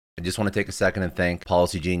I just want to take a second and thank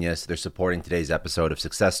Policy Genius. They're supporting today's episode of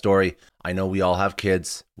Success Story. I know we all have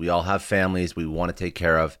kids, we all have families we want to take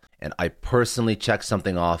care of, and I personally checked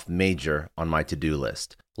something off major on my to-do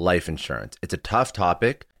list: life insurance. It's a tough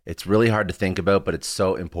topic. It's really hard to think about, but it's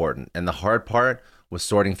so important. And the hard part was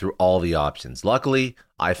sorting through all the options. Luckily,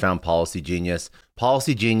 I found Policy Genius.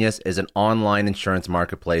 Policy Genius is an online insurance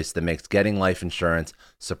marketplace that makes getting life insurance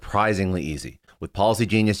surprisingly easy. With Policy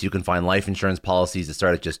Genius, you can find life insurance policies that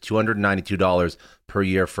start at just $292 per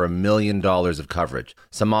year for $1 million of coverage.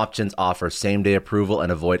 Some options offer same-day approval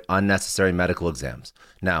and avoid unnecessary medical exams.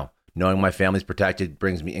 Now, knowing my family's protected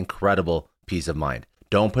brings me incredible peace of mind.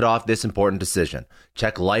 Don't put off this important decision.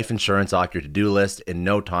 Check life insurance off your to-do list in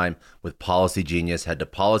no time with Policy Genius. Head to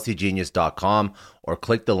policygenius.com or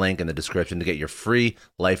click the link in the description to get your free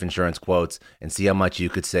life insurance quotes and see how much you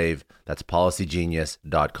could save. That's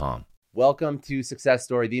policygenius.com. Welcome to Success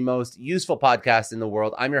Story, the most useful podcast in the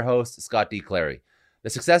world. I'm your host, Scott D. Clary. The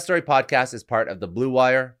Success Story podcast is part of the Blue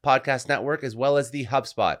Wire podcast network, as well as the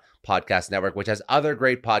HubSpot podcast network, which has other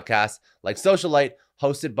great podcasts like Socialite,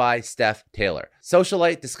 hosted by Steph Taylor.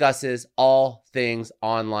 Socialite discusses all things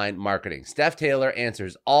online marketing. Steph Taylor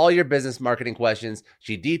answers all your business marketing questions.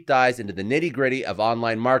 She deep dives into the nitty-gritty of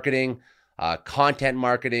online marketing, content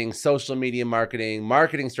marketing, social media marketing,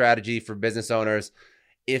 marketing strategy for business owners.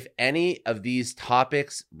 If any of these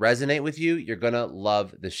topics resonate with you, you're going to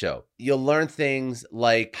love the show. You'll learn things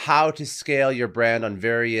like how to scale your brand on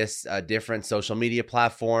various different social media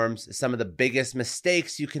platforms, some of the biggest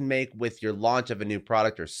mistakes you can make with your launch of a new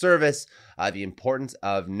product or service, the importance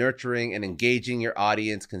of nurturing and engaging your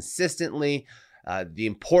audience consistently, the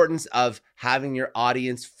importance of having your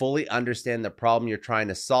audience fully understand the problem you're trying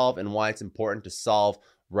to solve and why it's important to solve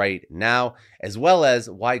right now, as well as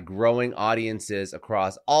why growing audiences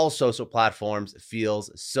across all social platforms feels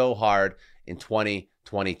so hard in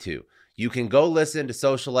 2022. You can go listen to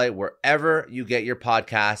Socialite wherever you get your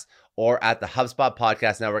podcasts or at the HubSpot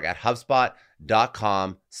Podcast Network at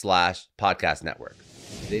hubspot.com/podcast network.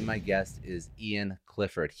 Today, my guest is Ian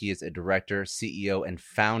Clifford. He is a director, CEO, and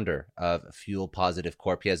founder of Fuel Positive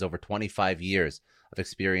Corp. He has over 25 years of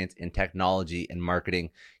experience in technology and marketing.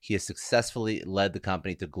 He has successfully led the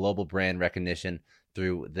company to global brand recognition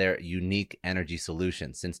through their unique energy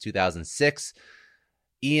solutions. Since 2006,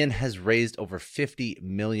 Ian has raised over $50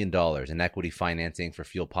 million in equity financing for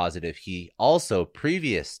Fuel Positive. He also,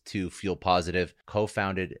 previous to Fuel Positive,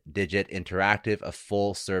 co-founded Digit Interactive, a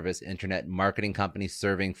full-service internet marketing company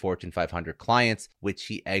serving Fortune 500 clients, which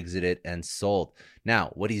he exited and sold.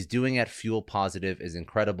 Now, what he's doing at Fuel Positive is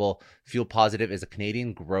incredible. Fuel Positive is a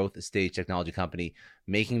Canadian growth stage technology company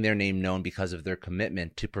making their name known because of their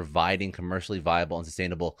commitment to providing commercially viable and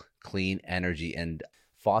sustainable clean energy and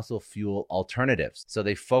fossil fuel alternatives. So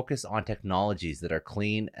they focus on technologies that are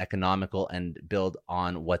clean, economical, and build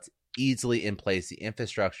on what's easily in place, the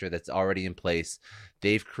infrastructure that's already in place.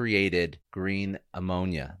 They've created green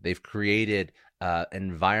ammonia. They've created an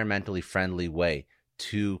environmentally friendly way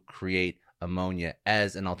to create ammonia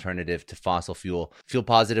as an alternative to fossil fuel. Fuel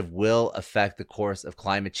Positive will affect the course of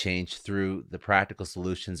climate change through the practical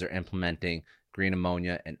solutions they're implementing, green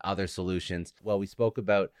ammonia and other solutions. Well, we spoke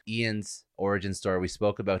about Ian's origin story. We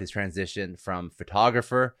spoke about his transition from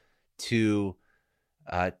photographer to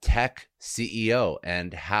tech CEO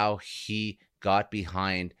and how he got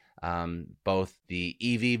behind both the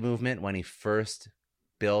EV movement when he first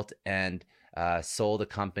built and sold a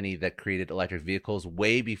company that created electric vehicles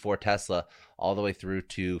way before Tesla, all the way through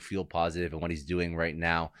to Fuel Positive and what he's doing right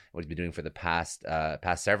now, what he's been doing for the past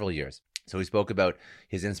several years. So we spoke about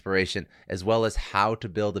his inspiration as well as how to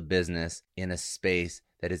build a business in a space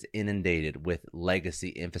that is inundated with legacy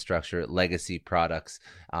infrastructure, legacy products,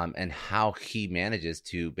 and how he manages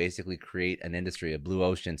to basically create an industry, a blue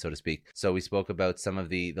ocean, so to speak. So we spoke about some of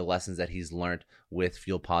the lessons that he's learned with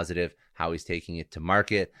Fuel Positive, how he's taking it to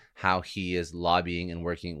market, how he is lobbying and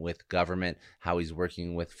working with government, how he's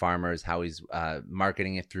working with farmers, how he's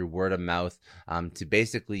marketing it through word of mouth to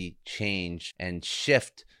basically change and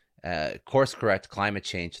shift course correct climate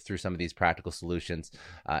change through some of these practical solutions,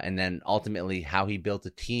 and then ultimately how he built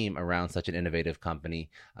a team around such an innovative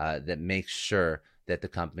company that makes sure that the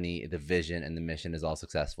company, the vision, and the mission is all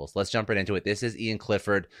successful. So let's jump right into it. This is Ian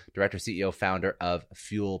Clifford, Director, CEO, Founder of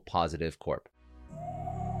Fuel Positive Corp.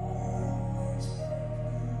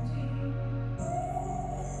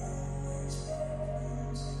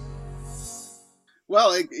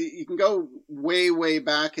 Well, you can go way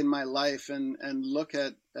back in my life and look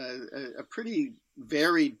at a pretty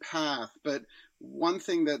varied path. But one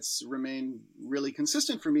thing that's remained really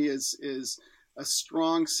consistent for me is a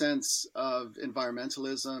strong sense of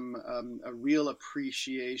environmentalism, a real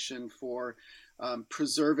appreciation for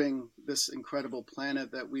preserving this incredible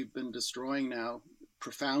planet that we've been destroying now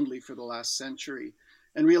profoundly for the last century,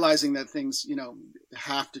 and realizing that things,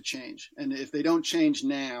 have to change. And if they don't change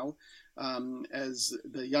now, as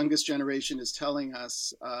the youngest generation is telling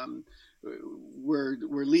us, we're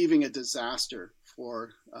leaving a disaster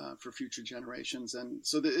for future generations. And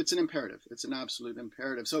so it's an imperative. It's an absolute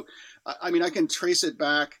imperative. So, I mean, I can trace it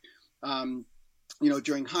back.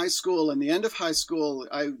 During high school and the end of high school,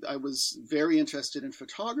 I was very interested in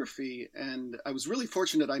photography, and I was really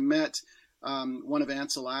fortunate. I met one of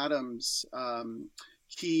Ansel Adams'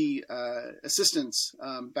 key assistants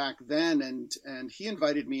back then, and he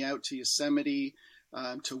invited me out to Yosemite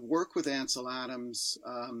to work with Ansel Adams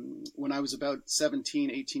when I was about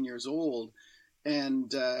 17, 18 years old,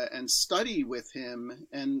 and study with him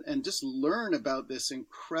and just learn about this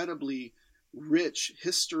incredibly rich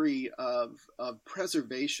history of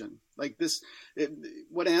preservation. Like this,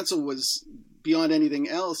 what Ansel was beyond anything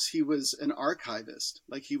else, he was an archivist.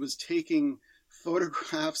 Like he was taking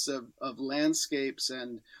photographs of landscapes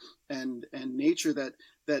and nature that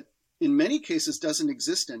in many cases doesn't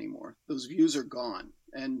exist anymore. Those views are gone,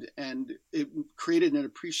 and it created an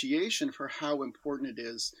appreciation for how important it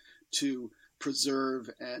is to preserve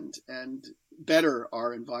and better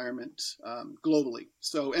our environment globally.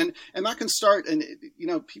 So and that can start, and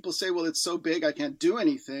people say, well, it's so big I can't do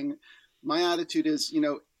anything. My attitude is,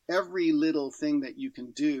 every little thing that you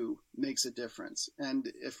can do makes a difference.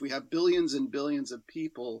 And if we have billions and billions of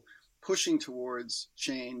people pushing towards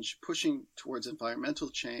change, pushing towards environmental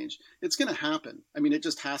change, it's going to happen. I mean, it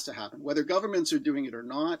just has to happen. Whether governments are doing it or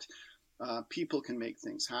not, people can make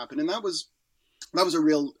things happen. And that was a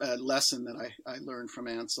real lesson that I learned from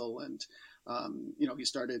Ansel. And,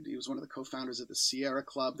 he was one of the co-founders of the Sierra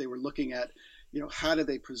Club. They were looking at, how do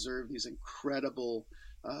they preserve these incredible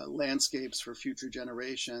landscapes for future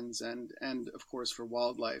generations, and of course for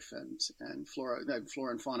wildlife and flora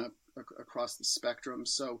and fauna across the spectrum.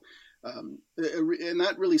 So, and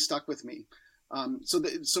that really stuck with me. So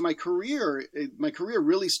my career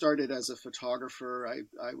really started as a photographer.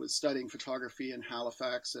 I was studying photography in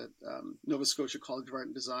Halifax at Nova Scotia College of Art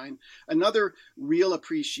and Design. Another real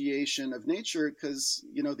appreciation of nature, because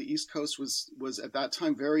the East Coast was at that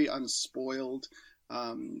time very unspoiled.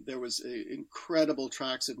 There was incredible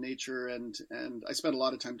tracts of nature, and I spent a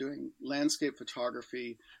lot of time doing landscape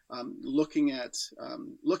photography, looking at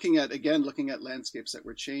landscapes that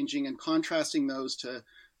were changing and contrasting those to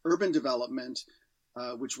urban development,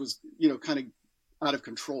 which was kind of out of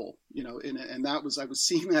control, and I was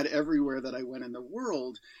seeing that everywhere that I went in the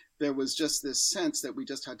world. There was just this sense that we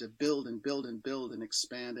just had to build and build and build and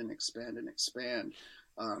expand and expand and expand.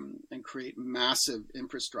 And create massive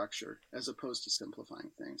infrastructure as opposed to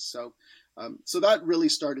simplifying things. So that really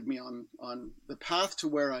started me on the path to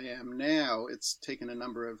where I am now. It's taken a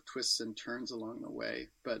number of twists and turns along the way,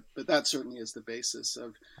 but that certainly is the basis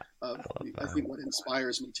of I think what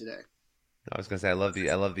inspires me today. I was gonna say I love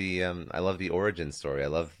the origin story. I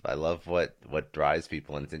love what drives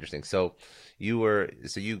people, and it's interesting. So you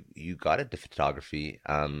got into photography.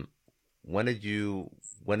 When did you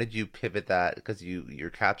pivot that? Because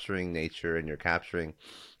you're capturing nature, and you're capturing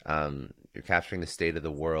the state of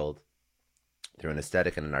the world through an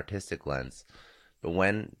aesthetic and an artistic lens. But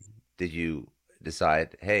when did you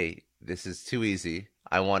decide, hey, this is too easy.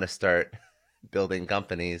 I want to start building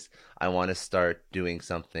companies. I want to start doing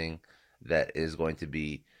something that is going to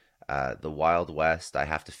be the Wild West. I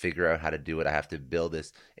have to figure out how to do it. I have to build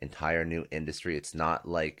this entire new industry. It's not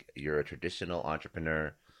like you're a traditional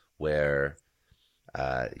entrepreneur where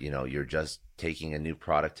you're just taking a new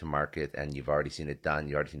product to market and you've already seen it done.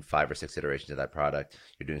 You've already seen 5 or 6 iterations of that product.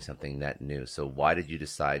 You're doing something net new. So why did you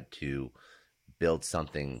decide to build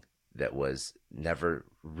something that was never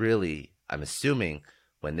really, I'm assuming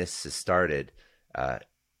when this started,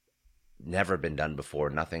 never been done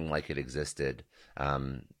before, nothing like it existed?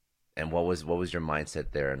 And what was your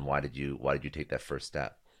mindset there, and why did you take that first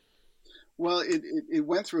step? Well, it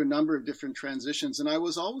went through a number of different transitions, and I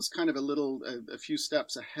was always kind of a few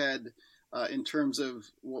steps ahead in terms of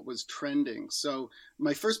what was trending. So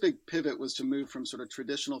my first big pivot was to move from sort of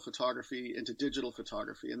traditional photography into digital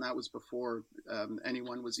photography, and that was before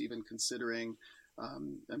anyone was even considering.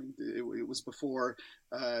 It was before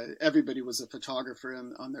everybody was a photographer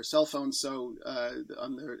on their cell phone, so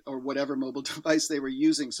on their or whatever mobile device they were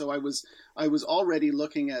using. So I was already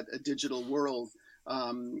looking at a digital world.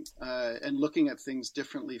 And looking at things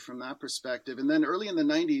differently from that perspective. And then early in the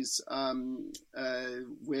 90s,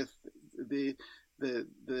 with the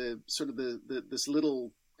sort of this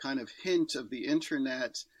little kind of hint of the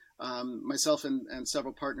internet, myself and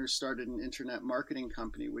several partners started an internet marketing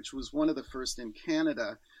company, which was one of the first in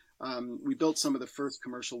Canada. We built some of the first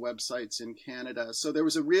commercial websites in Canada. So there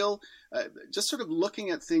was a real, just sort of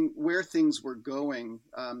looking at where things were going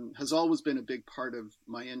has always been a big part of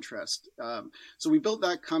my interest. So we built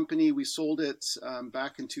that company. We sold it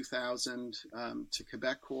back in 2000 to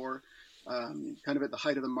Quebecor, kind of at the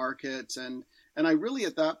height of the market. And I really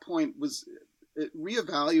at that point was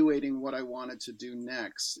reevaluating what I wanted to do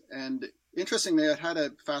next. And interestingly, I had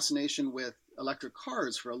a fascination with electric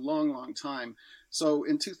cars for a long, long time. So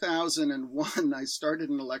in 2001, I started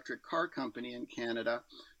an electric car company in Canada.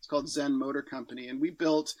 It's called Zen Motor Company. And we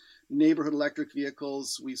built neighborhood electric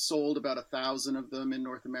vehicles. We sold about 1,000 of them in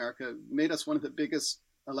North America, made us one of the biggest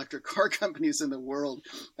electric car companies in the world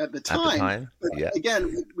at the time. But yeah.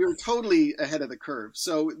 Again, we were totally ahead of the curve.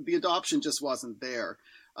 So the adoption just wasn't there.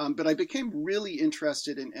 But I became really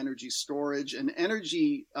interested in energy storage and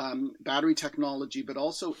energy battery technology, but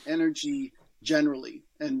also energy generally,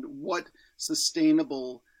 and what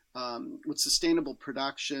sustainable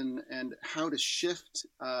production and how to shift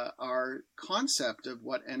our concept of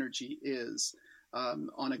what energy is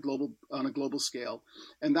on a global scale.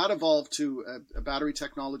 And that evolved to a battery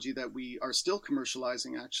technology that we are still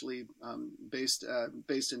commercializing, actually, based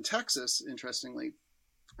in Texas, interestingly.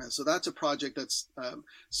 So that's a project that's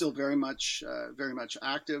still very much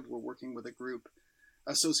active. We're working with a group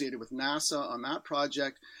associated with NASA on that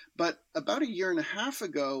project. But about a year and a half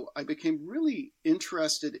ago, I became really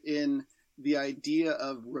interested in the idea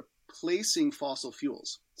of replacing fossil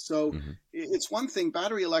fuels. So it's one thing,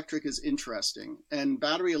 battery electric is interesting, and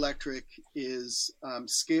battery electric is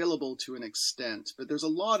scalable to an extent, but there's a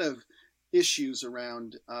lot of issues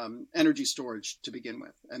around energy storage to begin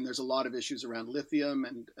with, and there's a lot of issues around lithium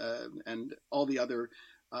and all the other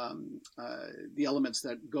the elements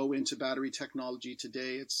that go into battery technology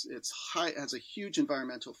today. It's high, it has a huge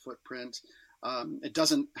environmental footprint. It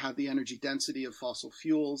doesn't have the energy density of fossil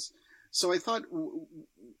fuels. So I thought,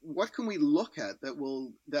 what can we look at that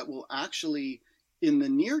will actually, in the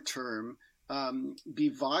near term, be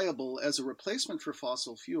viable as a replacement for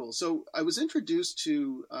fossil fuels? So I was introduced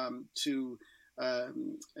to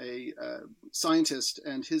a scientist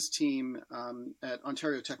and his team at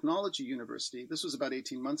Ontario Technology University. This was about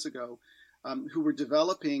 18 months ago, who were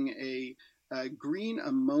developing a green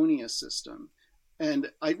ammonia system.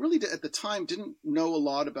 And I really, at the time, didn't know a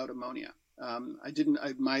lot about ammonia.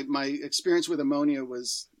 My experience with ammonia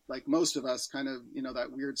was, like most of us, kind of,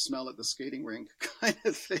 that weird smell at the skating rink kind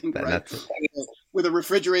of thing, right? With a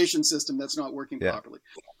refrigeration system that's not working properly.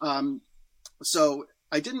 So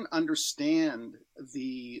I didn't understand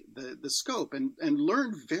the scope, and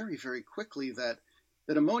learned very, very quickly that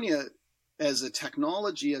ammonia as a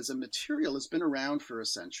technology, as a material, has been around for a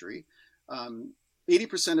century.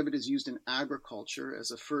 80% of it is used in agriculture as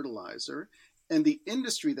a fertilizer. And the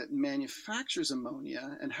industry that manufactures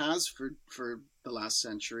ammonia, and has for the last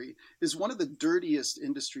century, is one of the dirtiest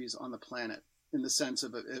industries on the planet in the sense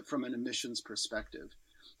of from an emissions perspective.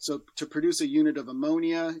 So to produce a unit of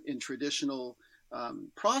ammonia in traditional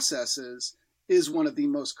processes is one of the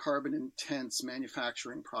most carbon intense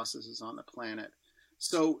manufacturing processes on the planet.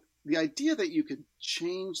 So the idea that you could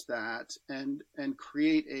change that and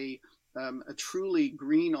create a truly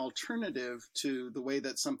green alternative to the way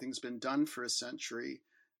that something's been done for a century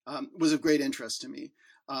was of great interest to me.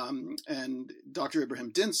 And Dr.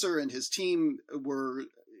 Ibrahim Dinser and his team were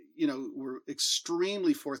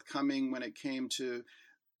extremely forthcoming when it came to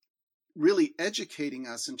really educating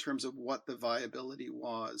us in terms of what the viability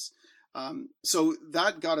was. So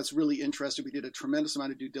that got us really interested. We did a tremendous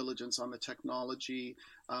amount of due diligence on the technology.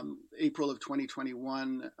 April of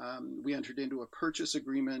 2021, we entered into a purchase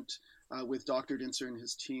agreement with Dr. Dinser and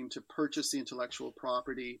his team to purchase the intellectual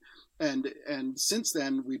property. And since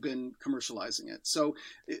then, we've been commercializing it. So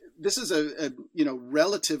this is a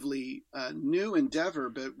relatively new endeavor,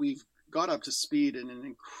 but we've got up to speed in an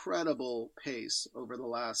incredible pace over the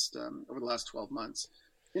last 12 months.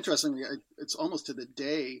 Interestingly, it's almost to the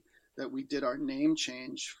day that we did our name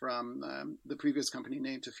change from the previous company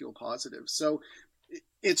name to Fuel Positive. So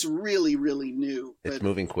it's really, really new. It's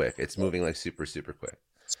moving quick. It's moving like super, super quick.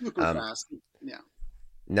 Super fast. Yeah.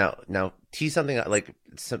 Now tease something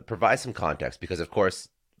provide some context, because of course,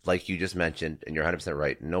 like you just mentioned, and you're 100%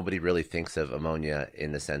 right, nobody really thinks of ammonia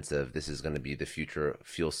in the sense of this is going to be the future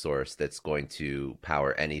fuel source that's going to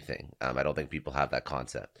power anything. I don't think people have that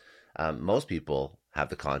concept. Most people have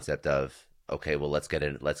the concept of, okay, well, let's get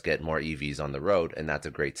more EVs on the road, and that's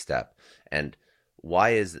a great step. And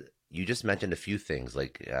you just mentioned a few things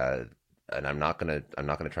like and I'm not gonna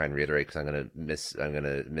try and reiterate because I'm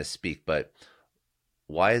gonna misspeak, but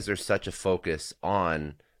why is there such a focus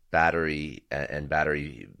on battery and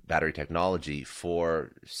battery technology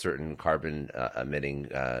for certain carbon emitting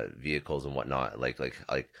vehicles and whatnot,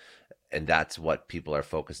 and that's what people are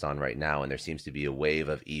focused on right now. And there seems to be a wave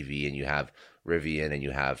of EV, and you have Rivian and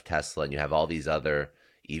you have Tesla and you have all these other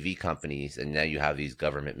EV companies, and now you have these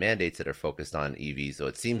government mandates that are focused on EV. So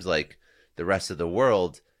it seems like the rest of the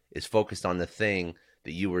world is focused on the thing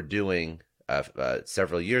that you were doing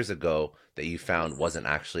several years ago that you found wasn't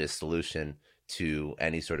actually a solution to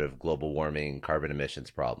any sort of global warming carbon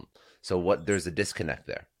emissions problem. So there's a disconnect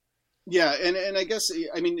there. Yeah, and I guess,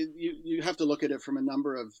 I mean, you have to look at it from a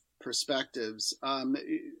number of perspectives.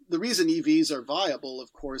 The reason EVs are viable,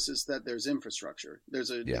 of course, is that there's infrastructure.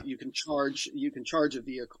 Yeah. You can charge a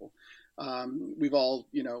vehicle. We've all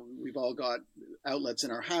got outlets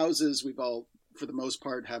in our houses. We've all, for the most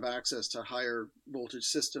part, have access to higher voltage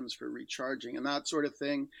systems for recharging and that sort of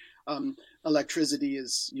thing. Electricity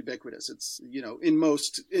is ubiquitous. It's,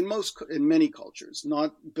 in many cultures,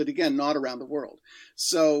 but again, not around the world.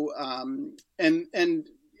 So, and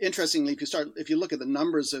interestingly, if you look at the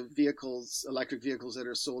numbers of electric vehicles that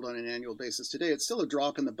are sold on an annual basis today, it's still a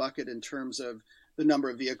drop in the bucket in terms of the number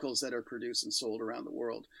of vehicles that are produced and sold around the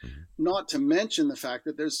world. Mm-hmm. Not to mention the fact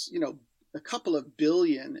that there's, a couple of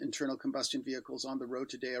billion internal combustion vehicles on the road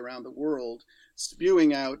today around the world,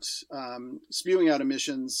 spewing out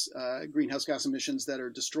emissions, greenhouse gas emissions that are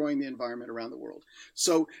destroying the environment around the world.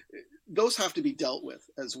 So those have to be dealt with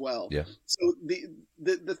as well. Yeah. So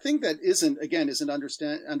the thing that isn't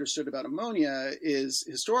understood about ammonia is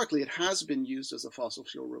historically it has been used as a fossil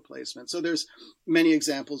fuel replacement. So there's many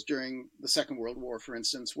examples during the Second World War, for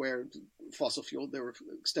instance, where there were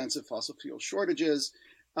extensive fossil fuel shortages.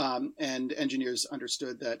 And engineers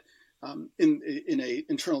understood that in a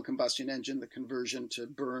internal combustion engine, the conversion to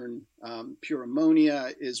burn pure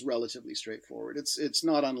ammonia is relatively straightforward. It's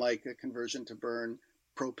not unlike a conversion to burn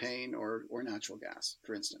propane or natural gas,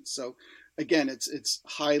 for instance. So again, it's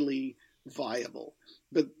highly viable.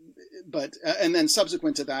 But and then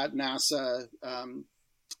subsequent to that, NASA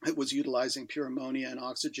it was utilizing pure ammonia and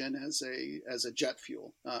oxygen as a jet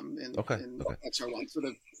fuel in XR1. So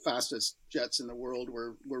the fastest jets in the world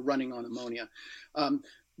were running on ammonia.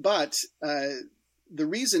 But the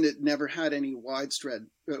reason it never had any widespread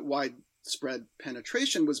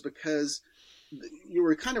penetration was because you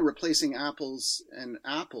were kind of replacing apples and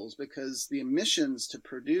apples, because the emissions to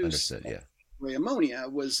produce gray ammonia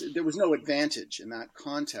there was no advantage in that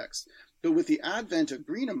context. But with the advent of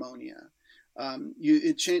green ammonia,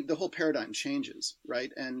 the whole paradigm changes,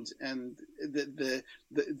 right? And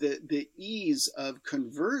the ease of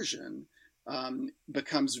conversion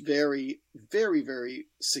becomes very, very, very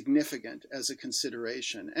significant as a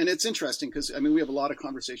consideration. And it's interesting because, I mean, we have a lot of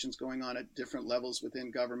conversations going on at different levels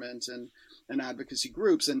within government and advocacy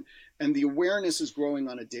groups, and the awareness is growing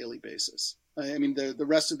on a daily basis. I mean, the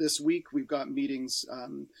rest of this week, we've got meetings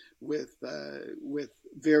with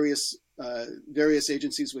various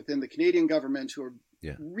agencies within the Canadian government who are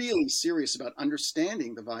really serious about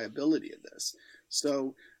understanding the viability of this.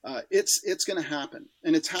 So it's going to happen,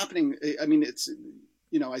 and it's happening. I mean,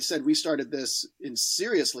 I said we started this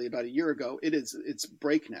seriously about a year ago. It's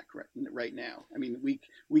breakneck right now. I mean,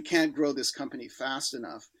 we can't grow this company fast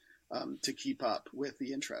enough to keep up with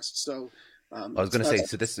the interest. So. I was going to say,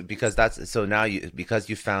 so this, because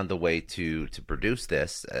you found the way to produce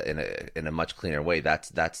this in a much cleaner way. That's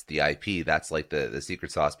the IP. That's like the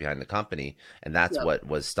secret sauce behind the company, and that's what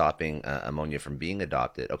was stopping ammonia from being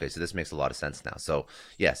adopted. Okay, so this makes a lot of sense now. So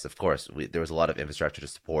yes, of course, there was a lot of infrastructure to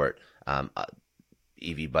support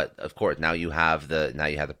EV, but of course now you have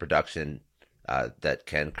the production that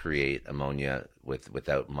can create ammonia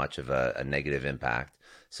without much of a negative impact.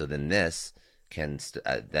 So then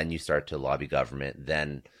then you start to lobby government.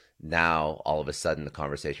 Then now all of a sudden the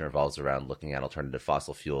conversation revolves around looking at alternative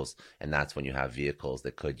fossil fuels, and that's when you have vehicles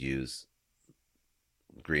that could use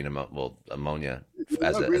ammonia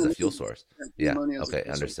as a fuel source. Yeah. Okay.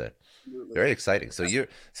 Understood. Very exciting. So you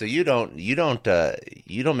don't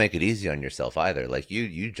make it easy on yourself either. Like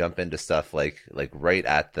you jump into stuff like right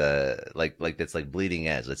at the like that's like bleeding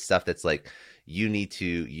edge. It's stuff that's like you need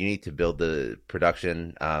to build the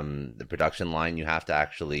production line. You have to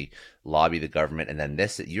actually lobby the government, and then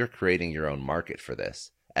you're creating your own market for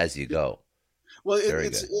this as you go. Well,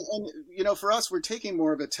 for us, we're taking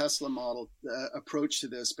more of a Tesla model approach to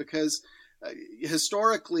this, because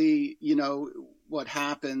historically, what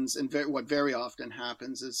happens, and what very often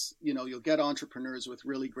happens, is you'll get entrepreneurs with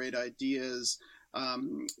really great ideas.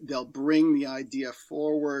 They'll bring the idea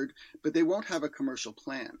forward, but they won't have a commercial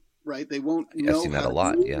plan. right? They won't I've know seen that how a to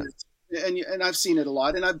lot. move Yeah. it. And I've seen it a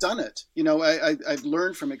lot, and I've done it. I've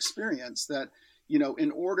learned from experience that,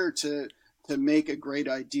 in order to make a great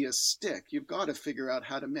idea stick, you've got to figure out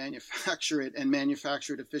how to manufacture it, and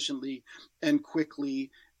manufacture it efficiently and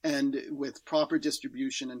quickly, and with proper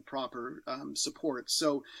distribution and proper support.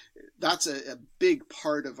 So that's a big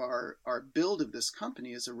part of our build of this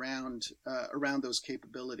company, is around those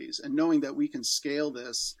capabilities, and knowing that we can scale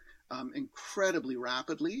this incredibly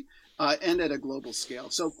rapidly and at a global scale.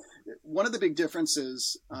 So one of the big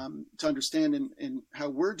differences to understand in how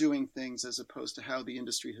we're doing things as opposed to how the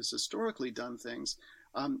industry has historically done things,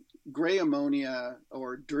 gray ammonia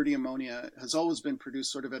or dirty ammonia has always been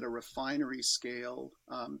produced sort of at a refinery scale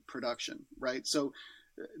production, right? So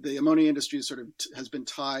the ammonia industry sort of has been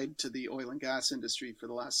tied to the oil and gas industry for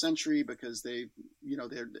the last century, because their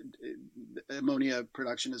ammonia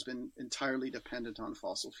production has been entirely dependent on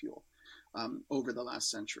fossil fuel over the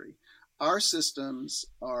last century. Our systems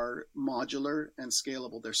are modular and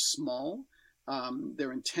scalable. They're small.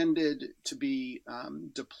 They're intended to be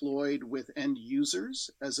deployed with end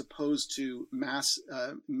users, as opposed to mass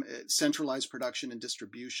centralized production and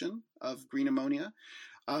distribution of green ammonia.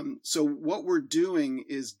 So what we're doing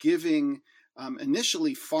is giving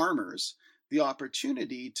initially farmers the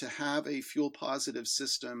opportunity to have a fuel positive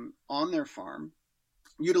system on their farm,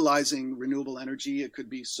 utilizing renewable energy. It could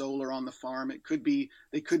be solar on the farm. They could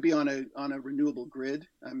be on a renewable grid.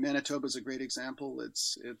 Manitoba is a great example.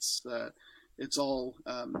 It's all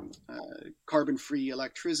carbon-free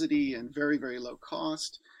electricity and very, very low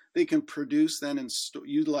cost. They can produce then, and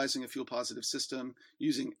utilizing a fuel positive system,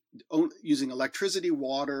 using electricity,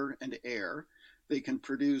 water, and air. They can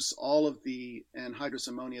produce all of the anhydrous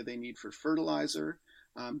ammonia they need for fertilizer.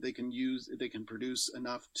 They can produce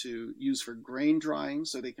enough to use for grain drying,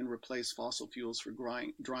 so they can replace fossil fuels for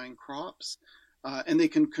drying crops. And they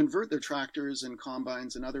can convert their tractors and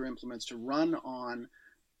combines and other implements to run on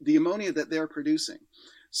the ammonia that they're producing.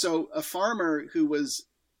 So a farmer who was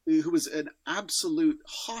an absolute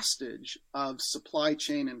hostage of supply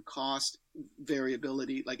chain and cost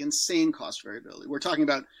variability, like insane cost variability. We're talking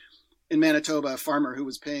about, in Manitoba, a farmer who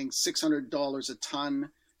was paying $600 a ton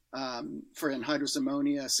for anhydrous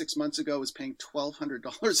ammonia 6 months ago was paying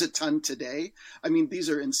 $1,200 a ton today. I mean, these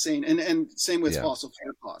are insane. And same with fossil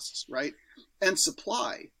fuel costs, right? And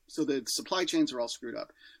supply. So the supply chains are all screwed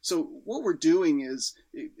up. So what we're doing is,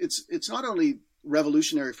 it's not only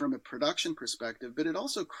revolutionary from a production perspective, but it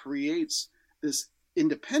also creates this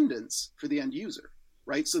independence for the end user,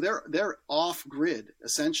 right? So they're off grid,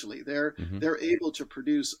 essentially. They're able to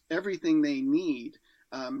produce everything they need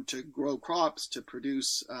to grow crops, to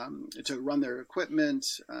produce, to run their equipment,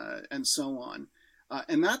 and so on.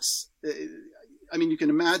 And that's, I mean, you can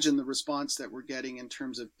imagine the response that we're getting in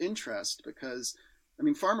terms of interest, because, I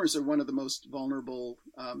mean, farmers are one of the most vulnerable.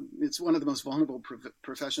 It's one of the most vulnerable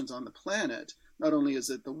professions on the planet. Not only is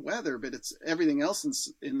it the weather, but it's everything else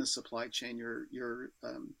in the supply chain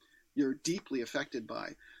you're deeply affected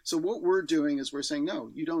by. So what we're doing is we're saying, no,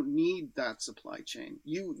 you don't need that supply chain.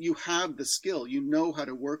 You have the skill. You know how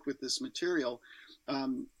to work with this material.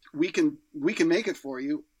 We can make it for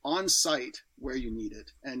you on site where you need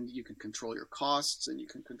it, and you can control your costs, and you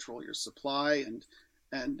can control your supply,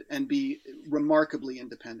 and be remarkably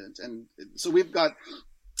independent. And so we've got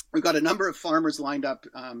a number of farmers lined up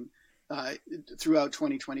throughout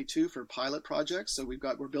 2022 for pilot projects. So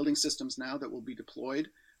we're building systems now that will be deployed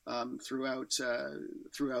throughout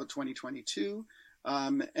 2022,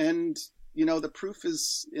 and the proof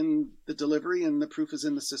is in the delivery, and the proof is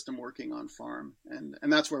in the system working on farm, and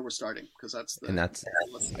that's where we're starting, because I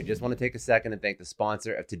just want to take a second and thank the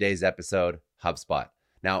sponsor of today's episode, HubSpot.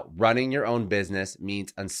 Now, running your own business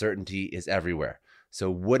means uncertainty is everywhere.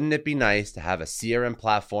 So wouldn't it be nice to have a CRM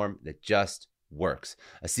platform that just works?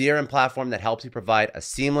 A CRM platform that helps you provide a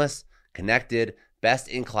seamless, connected,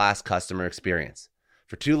 best-in-class customer experience.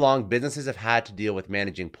 For too long, businesses have had to deal with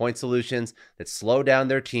managing point solutions that slow down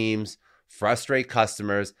their teams, frustrate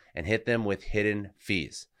customers, and hit them with hidden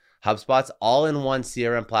fees. HubSpot's all-in-one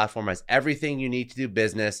CRM platform has everything you need to do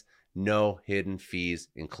business, no hidden fees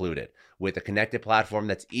included. With a connected platform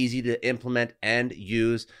that's easy to implement and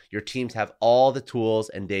use, your teams have all the tools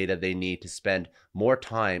and data they need to spend more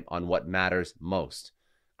time on what matters most,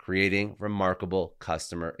 creating remarkable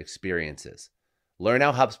customer experiences. Learn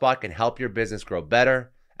how HubSpot can help your business grow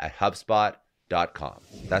better at HubSpot.com.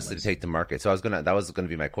 That's to take the market. So that was gonna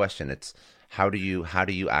be my question. It's how do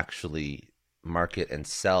you actually market and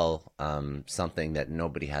sell something that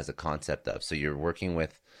nobody has a concept of? So you're working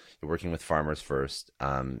with you're working with farmers first.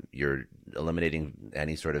 You're eliminating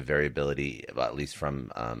any sort of variability, at least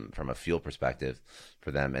from a fuel perspective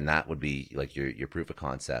for them, and that would be like your proof of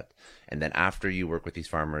concept. And then after you work with these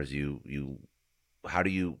farmers, you how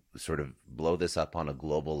do you sort of blow this up on a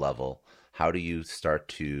global level? How do you start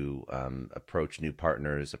to approach new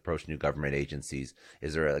partners, approach new government agencies?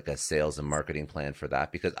 Is there like a sales and marketing plan for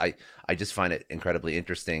that? Because I just find it incredibly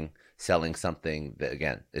interesting selling something that,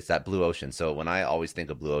 again, it's that blue ocean. So when I always think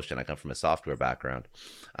of blue ocean, I come from a software background.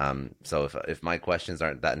 So if my questions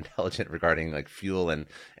aren't that intelligent regarding like fuel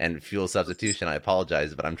and fuel substitution, I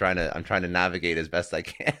apologize, but I'm trying to navigate as best I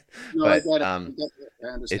can. No, I But get it. I get it. I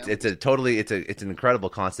understand. it's an incredible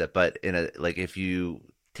concept, but in a like if you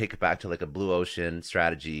take it back to like a blue ocean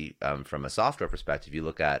strategy from a software perspective, you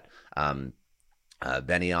look at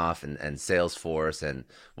Benioff and Salesforce, and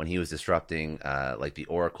when he was disrupting like the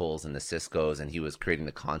Oracles and the Ciscos, and he was creating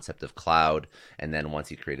the concept of cloud, and then once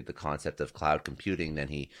he created the concept of cloud computing, then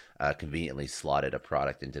he conveniently slotted a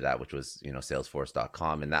product into that, which was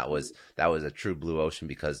Salesforce.com, and that was a true blue ocean,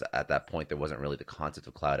 because at that point there wasn't really the concept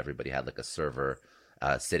of cloud. Everybody had like a server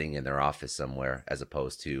sitting in their office somewhere, as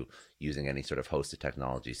opposed to using any sort of hosted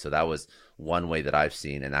technology. So that was one way that I've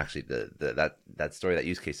seen, and actually that story, that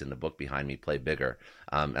use case in the book behind me, Play Bigger,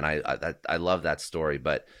 and I love that story.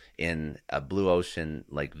 But in a blue ocean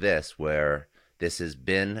like this, where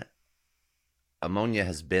ammonia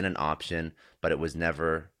has been an option, but it was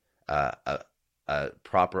never a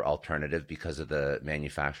proper alternative because of the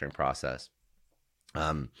manufacturing process.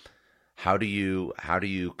 How do you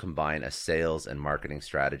combine a sales and marketing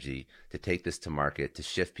strategy to take this to market, to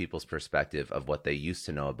shift people's perspective of what they used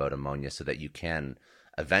to know about ammonia, so that you can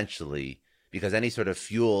eventually, because any sort of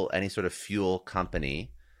fuel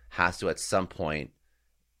company has to at some point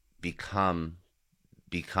become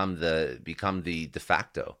the de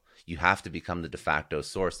facto. You have to become the de facto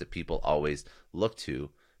source that people always look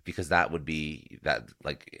to, because that would be that,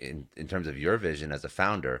 like in terms of your vision as a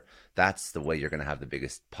founder, that's the way you're going to have the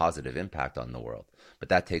biggest positive impact on the world. But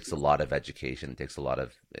that takes a lot of education. It takes a lot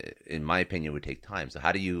of, in my opinion, would take time. So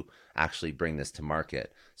how do you actually bring this to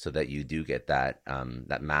market so that you do get that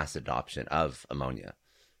mass adoption of ammonia?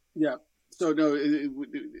 Yeah. So no,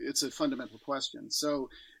 it's a fundamental question. So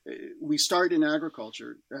we start in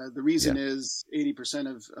agriculture. The reason is 80%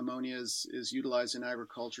 of ammonia is utilized in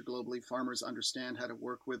agriculture globally. Farmers understand how to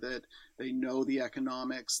work with it. They know the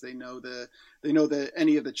economics. They know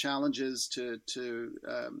any of the challenges to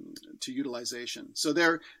utilization. So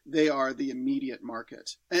they are the immediate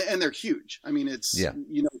market, and they're huge. I mean, it's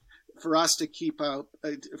for us to keep up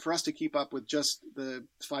with just the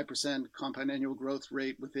 5% compound annual growth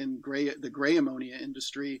rate within the gray ammonia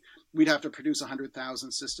industry, we'd have to produce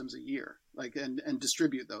 100,000 systems a year, and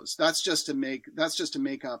distribute those. That's just to make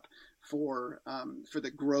up for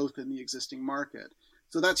the growth in the existing market.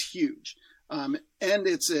 So that's huge, and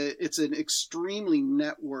it's an extremely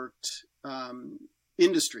networked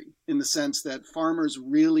industry, in the sense that farmers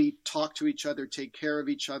really talk to each other, take care of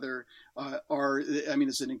each other.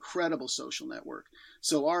 It's an incredible social network.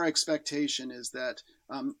 So our expectation is that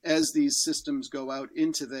as these systems go out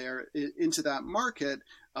into that market,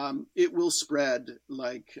 it will spread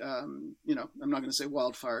like, I'm not going to say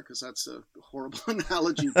wildfire, because that's a horrible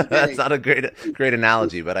analogy today. That's not a great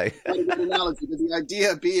analogy, but not a good analogy. But the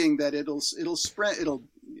idea being that it'll spread,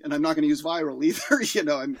 and I'm not going to use viral either,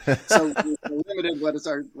 I'm so limited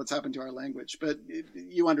what's happened to our language, but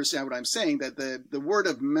you understand what I'm saying, that the word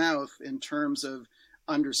of mouth in terms of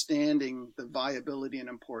understanding the viability and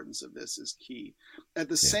importance of this is key. At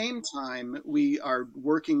the same time, we are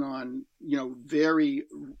working on, very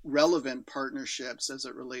relevant partnerships as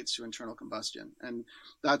it relates to internal combustion. And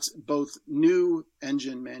that's both new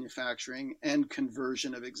engine manufacturing and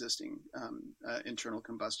conversion of existing internal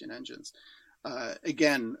combustion engines.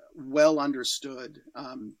 Again, well understood,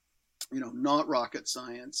 not rocket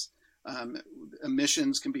science.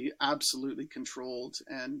 Emissions can be absolutely controlled,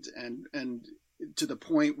 and to the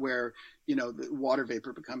point where the water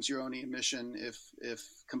vapor becomes your only emission if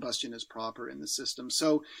combustion is proper in the system.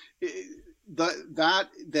 So that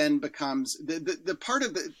then becomes the part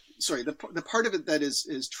of the part of it that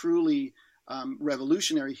is truly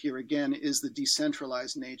revolutionary here, again, is the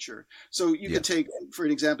decentralized nature. So you could take, for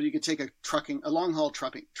an example, a long haul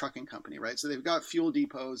trucking company, right? So they've got fuel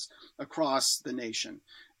depots across the nation.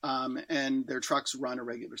 And their trucks run a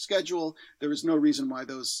regular schedule. There is no reason why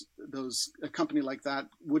a company like that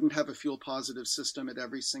wouldn't have a fuel positive system at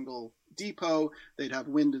every single depot. They'd have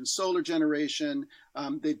wind and solar generation.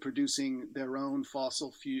 They'd producing their own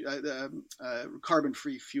fossil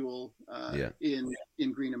carbon-free fuel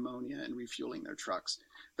in green ammonia and refueling their trucks.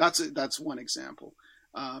 That's one example.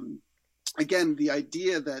 Again, the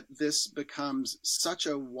idea that this becomes such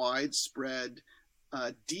a widespread,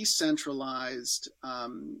 decentralized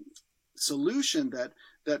solution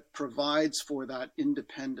that provides for that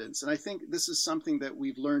independence. And I think this is something that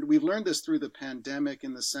we've learned. We've learned this through the pandemic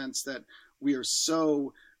in the sense that we are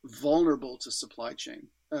so vulnerable to supply chain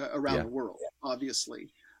around the world,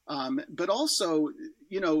 obviously. But also,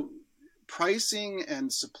 pricing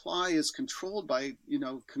and supply is controlled by,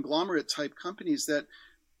 conglomerate type companies that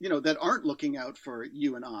aren't looking out for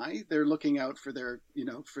you and I. They're looking out for their,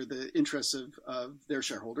 for the interests of their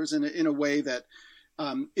shareholders in a way that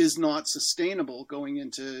is not sustainable going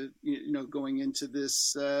into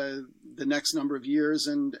this the next number of years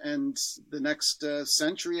and the next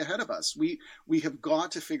century ahead of us. We have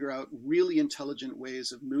got to figure out really intelligent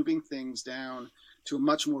ways of moving things down to a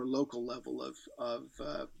much more local level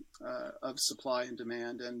of supply and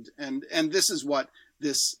demand, and this is what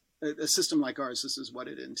a system like ours, this is what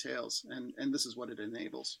it entails, and this is what it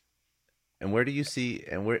enables. And where do you see,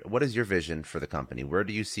 and what is your vision for the company? Where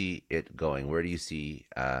do you see it going? Where do you see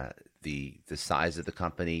the size of the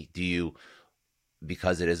company? Do you,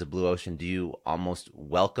 because it is a blue ocean, do you almost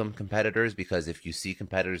welcome competitors? Because if you see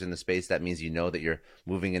competitors in the space, that means that you're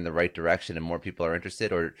moving in the right direction and more people are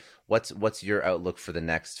interested. Or what's your outlook for the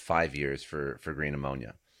next 5 years for green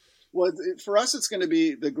ammonia? Well, for us, it's going to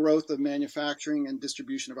be the growth of manufacturing and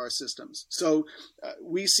distribution of our systems. So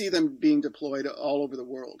we see them being deployed all over the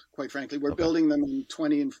world, quite frankly. We're building them in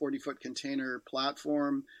 20 and 40-foot container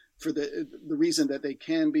platform for the reason that they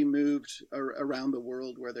can be moved around the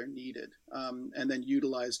world where they're needed, and then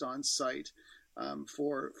utilized on site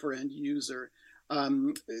for end user.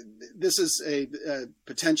 This is a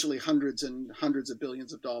potentially hundreds and hundreds of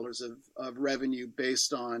billions of dollars of revenue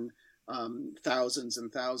based on thousands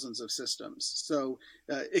and thousands of systems. So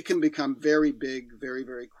it can become very big very,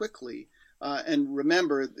 very quickly. And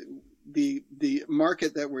remember, the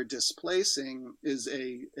market that we're displacing is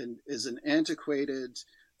an antiquated,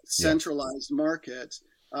 centralized market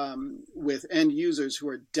with end users who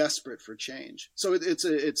are desperate for change. So it's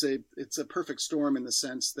a perfect storm in the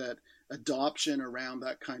sense that adoption around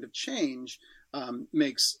that kind of change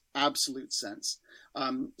makes absolute sense.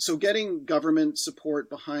 So getting government support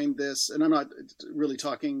behind this, and I'm not really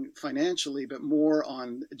talking financially, but more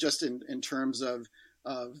on just in terms of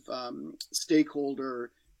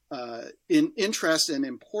stakeholder interest and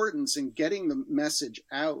importance in getting the message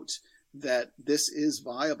out that this is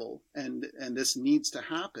viable and this needs to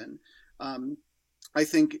happen. I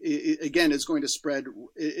think, again, it's going to spread.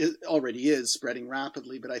 It already is spreading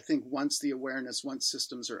rapidly, but I think once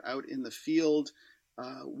systems are out in the field,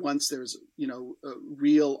 once there's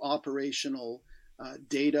real operational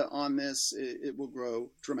data on this, it will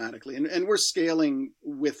grow dramatically. And we're scaling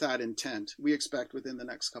with that intent. We expect within the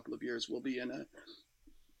next couple of years we'll be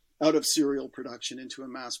out of serial production into a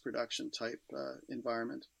mass production type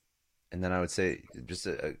environment. And then I would say just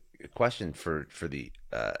a question for the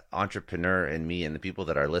entrepreneur and me and the people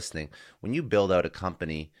that are listening. When you build out a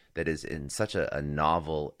company that is in such a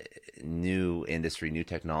novel, new industry, new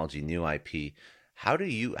technology, new IP, how do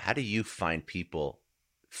you find people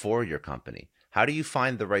for your company? How do you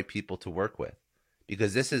find the right people to work with?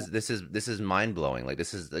 Because this is mind blowing. Like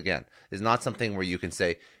this is not something where you can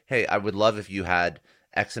say, hey, I would love if you had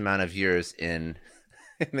X amount of years in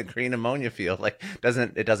the green ammonia field. Like it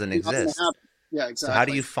doesn't exist. Yeah, exactly. So how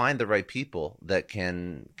do you find the right people that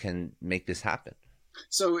can make this happen?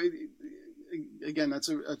 So again, that's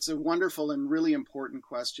a wonderful and really important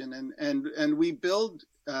question. And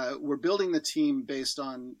we're building the team based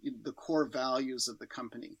on the core values of the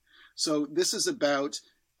company. So this is about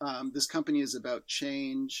this company is about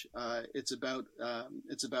change. It's about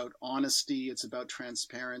honesty. It's about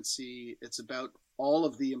transparency. It's about all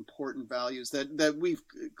of the important values that we've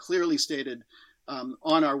clearly stated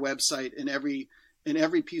on our website. In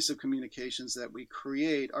every piece of communications that we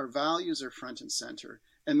create, our values are front and center,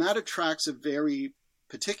 and that attracts a very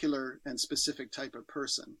particular and specific type of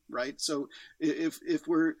person, right? So if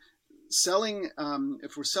we're selling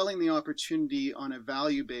the opportunity on a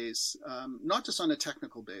value base, not just on a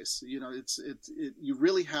technical base, you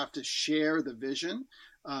really have to share the vision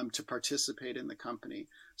to participate in the company.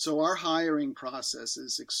 So our hiring process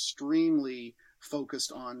is extremely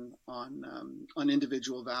focused on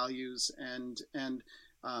individual values and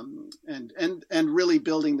really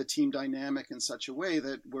building the team dynamic in such a way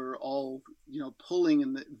that we're all pulling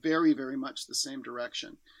in the very, very much the same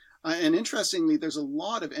direction. And interestingly, there's a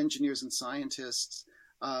lot of engineers and scientists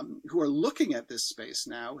who are looking at this space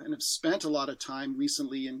now and have spent a lot of time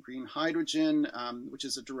recently in green hydrogen, which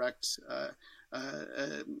is a direct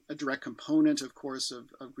component, of course,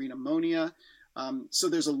 of green ammonia. So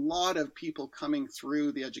there's a lot of people coming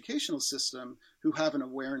through the educational system who have an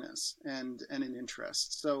awareness and an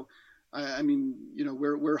interest. So I mean,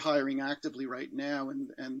 we're hiring actively right now,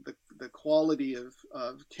 and the quality of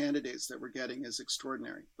candidates that we're getting is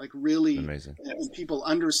extraordinary. Like really, Amazing. And people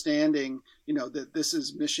understanding, that this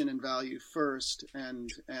is mission and value first,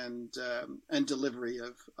 and delivery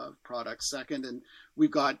of products second. And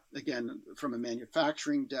we've got, again, from a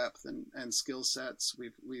manufacturing depth and skill sets,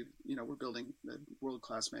 we're building a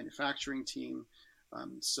world-class manufacturing team.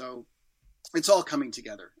 So it's all coming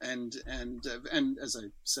together, and as I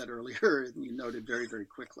said earlier, you noted, very, very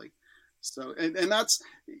quickly. So, and that's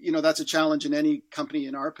that's a challenge in any company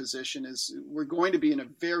in our position. Is we're going to be in a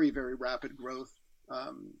very, very rapid growth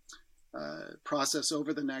process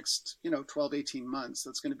over the next 12, 18 months.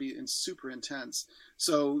 That's going to be super intense.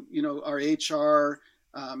 So our HR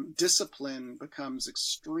discipline becomes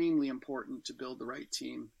extremely important to build the right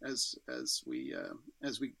team as we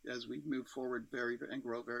move forward and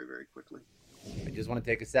grow very, very quickly. I just want to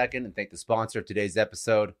take a second and thank the sponsor of today's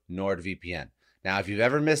episode, NordVPN. Now, if you've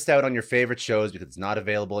ever missed out on your favorite shows because it's not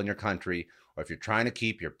available in your country, or if you're trying to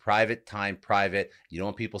keep your private time private, you don't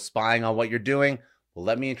want people spying on what you're doing, well,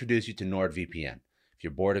 let me introduce you to NordVPN. If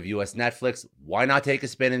you're bored of US Netflix, why not take a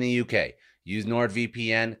spin in the UK? Use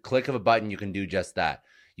NordVPN. Click of a button, you can do just that.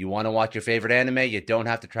 You want to watch your favorite anime? You don't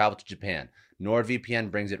have to travel to Japan.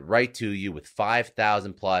 NordVPN brings it right to you with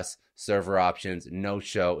 5,000 plus server options. No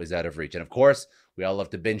show is out of reach. And of course, we all love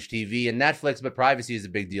to binge TV and Netflix, but privacy is a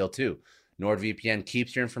big deal too. NordVPN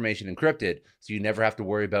keeps your information encrypted, so you never have to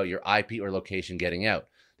worry about your IP or location getting out.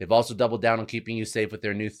 They've also doubled down on keeping you safe with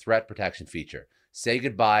their new threat protection feature. Say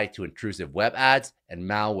goodbye to intrusive web ads and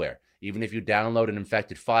malware. Even if you download an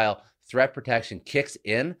infected file, threat protection kicks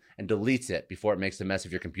in and deletes it before it makes a mess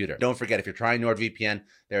of your computer. Don't forget, if you're trying NordVPN,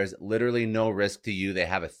 there is literally no risk to you. They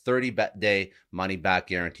have a 30-day money-back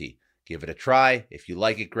guarantee. Give it a try. If you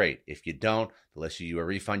like it, great. If you don't, they'll issue you a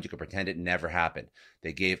refund. You can pretend it never happened.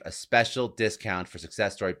 They gave a special discount for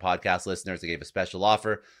Success Story podcast listeners. They gave a special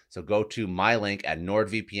offer. So go to my link at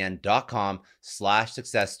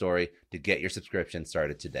nordvpn.com/successstory to get your subscription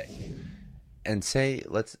started today. And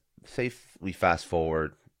let's say we fast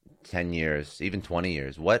forward 10 years, even 20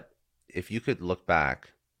 years. What if you could look back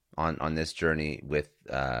on this journey with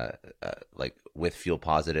with Fuel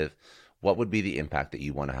Positive? What would be the impact that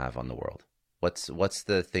you want to have on the world? What's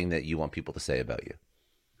the thing that you want people to say about you?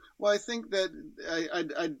 Well, I think that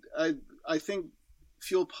I think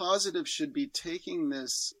Fuel Positive should be taking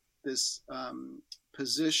this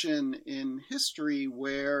position in history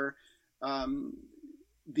where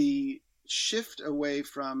the shift away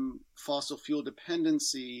from fossil fuel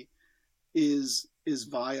dependency is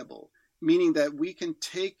viable, meaning that we can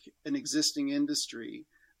take an existing industry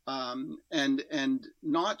and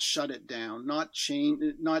not shut it down, not change,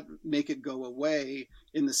 not make it go away,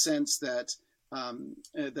 in the sense that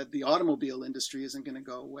that the automobile industry isn't going to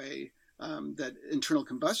go away, that internal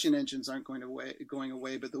combustion engines aren't going away,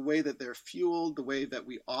 but the way that they're fueled, the way that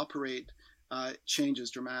we operate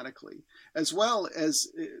changes dramatically. As well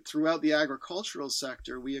as throughout the agricultural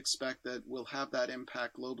sector, we expect that we'll have that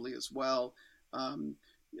impact globally as well.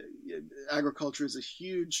 Agriculture is a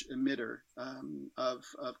huge emitter of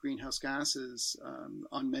greenhouse gases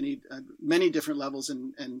on many different levels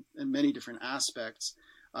and many different aspects.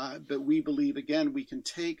 But we believe, again, we can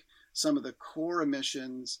take some of the core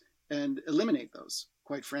emissions and eliminate those,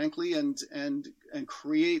 quite frankly, and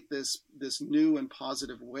create this new and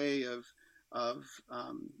positive way of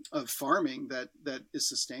farming that is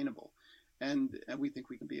sustainable. And we think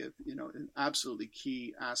we can be an absolutely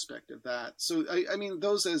key aspect of that. So I mean,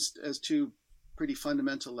 those as two pretty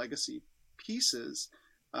fundamental legacy pieces,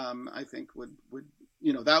 I think would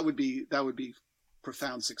that would be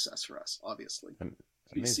profound success for us, obviously.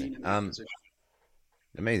 Amazing.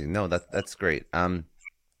 Amazing. No, that's great. I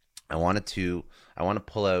want to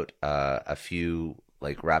pull out a few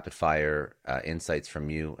like rapid fire insights from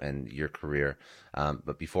you and your career.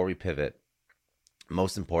 But before we pivot,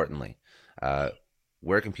 most importantly,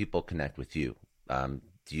 where can people connect with you?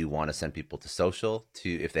 Do you want to send people to social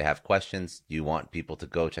if they have questions? Do you want people to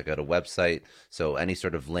go check out a website? So any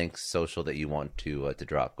sort of links, social that you want to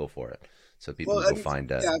drop, go for it. So people will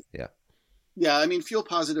find Yeah, I mean,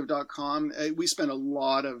 fuelpositive.com, we spend a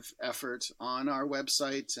lot of effort on our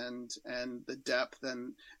website and the depth,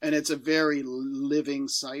 and it's a very living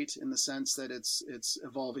site in the sense that it's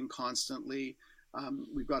evolving constantly.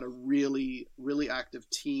 We've got a really, really active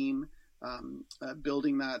team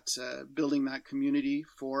building that community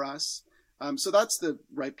for us. So that's the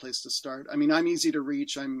right place to start. I mean, I'm easy to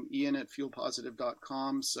reach. I'm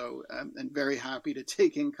ian@fuelpositive.com. So I'm very happy to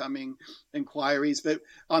take incoming inquiries. But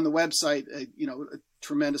on the website, a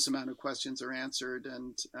tremendous amount of questions are answered,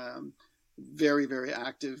 and very, very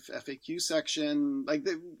active FAQ section.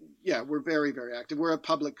 We're very, very active. We're a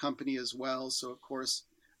public company as well. So of course,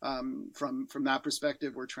 from that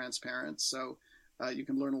perspective, we're transparent. So you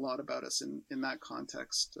can learn a lot about us in that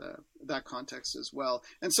context as well.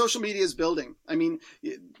 And social media is building. I mean,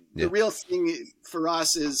 the real thing for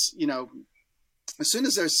us is, as soon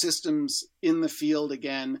as there's systems in the field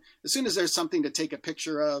again, as soon as there's something to take a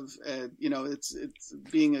picture of, it's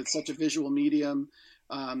being such a visual medium.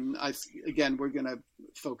 We're going to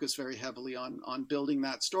focus very heavily on building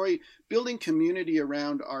that story, building community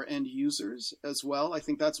around our end users as well. I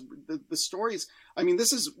think that's the stories. I mean,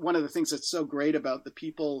 this is one of the things that's so great about the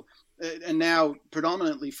people, and now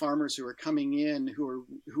predominantly farmers who are coming in, who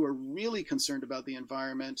are really concerned about the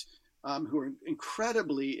environment, who are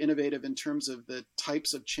incredibly innovative in terms of the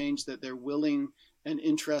types of change that they're willing and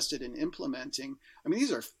interested in implementing. I mean,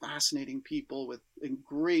 these are fascinating people with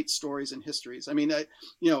great stories and histories. I mean,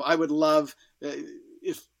 I would love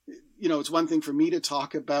if, it's one thing for me to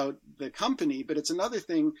talk about the company, but it's another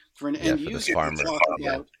thing for an end user to talk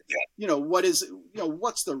about,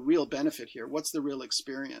 what's the real benefit here? What's the real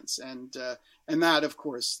experience? And that, of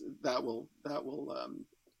course, that will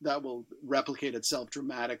replicate itself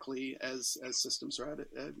dramatically as systems are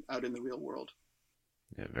out in the real world.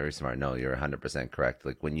 Yeah, very smart. No, you're 100% correct.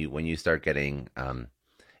 Like when you start getting,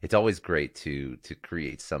 it's always great to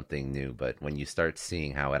create something new, but when you start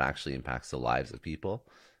seeing how it actually impacts the lives of people,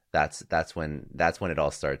 that's when it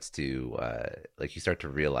all starts to you start to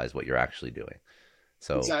realize what you're actually doing.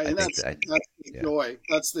 So exactly. That's the joy.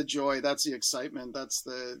 That's the joy. That's the excitement. That's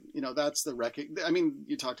the I mean,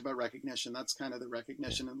 you talked about recognition. That's kind of the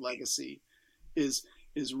recognition and legacy is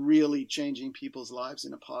really changing people's lives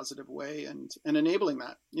in a positive way and enabling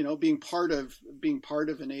that, being part of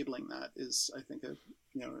enabling that is, I think, a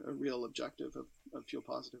real objective of Fuel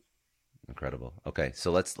Positive. Incredible. Okay.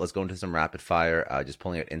 So let's go into some rapid fire, just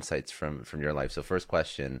pulling out insights from your life. So first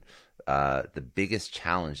question, the biggest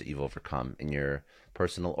challenge that you've overcome in your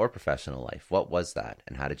personal or professional life, what was that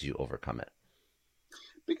and how did you overcome it?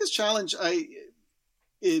 Biggest challenge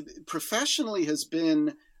professionally has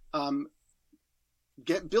been,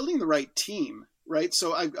 building the right team, right?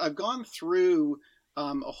 So I've gone through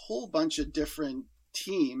a whole bunch of different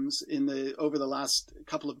teams over the last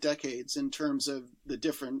couple of decades in terms of the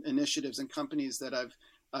different initiatives and companies that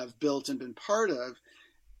I've built and been part of,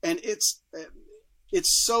 and it's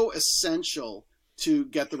so essential to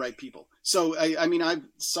get the right people. So I mean, I've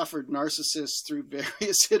suffered narcissists through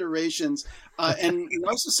various iterations, and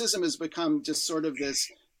narcissism has become just sort of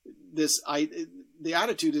the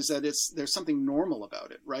attitude is that there's something normal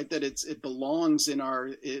about it, right? That it belongs in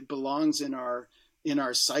our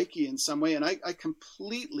psyche in some way. And I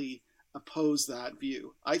completely oppose that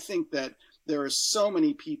view. I think that there are so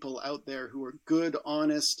many people out there who are good,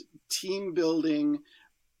 honest, team building,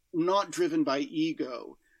 not driven by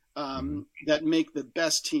ego, that make the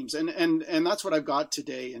best teams. And that's what I've got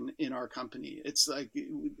today in our company. It's like,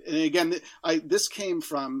 and again, this came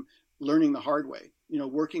from learning the hard way,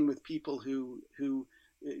 working with people who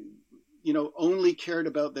only cared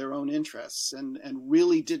about their own interests and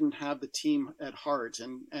really didn't have the team at heart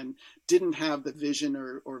and didn't have the vision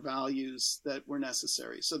or values that were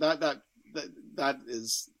necessary. So that's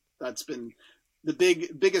been the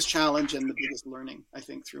biggest challenge and the biggest learning, I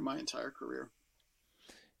think, through my entire career.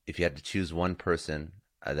 If you had to choose one person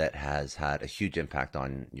that has had a huge impact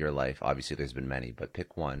on your life, obviously there's been many, but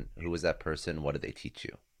pick one. Who was that person? What did they teach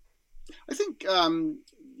you? I think,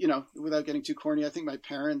 without getting too corny, I think my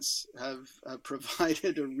parents have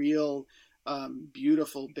provided a real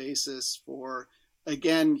beautiful basis for,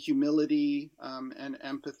 again, humility and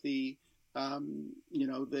empathy.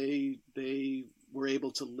 They were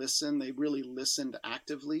able to listen. They really listened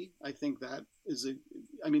actively. I think that is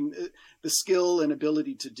the skill and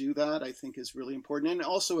ability to do that, I think, is really important. And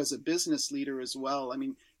also as a business leader as well, I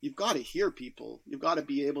mean, you've got to hear people. You've got to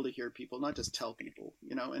be able to hear people, not just tell people,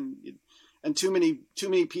 and too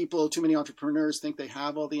many people, too many entrepreneurs think they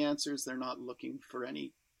have all the answers. They're not looking for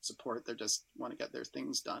any support. They just want to get their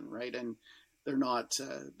things done, right? And they're not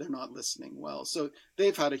listening well. So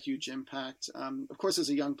they've had a huge impact. Of course, as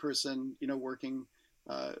a young person, working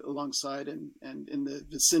alongside and in the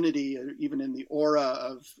vicinity, or even in the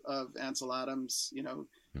aura of Ansel Adams,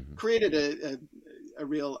 created a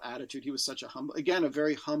real attitude. He was such a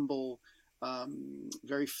very humble,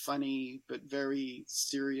 very funny, but very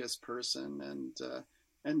serious person.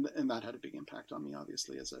 And and that had a big impact on me,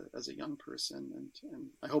 obviously, as a young person, and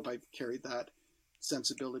I hope I've carried that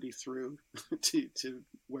sensibility through to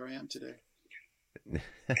where I am today.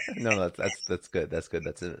 No, that's good. That's good.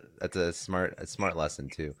 That's a smart lesson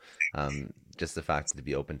too. Just the fact to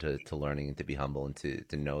be open to learning and to be humble and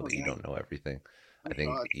to know that you don't know everything. I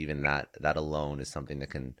think God. even that alone is something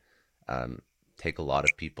that can take a lot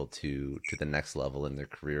of people to the next level in their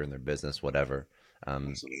career, in their business, whatever.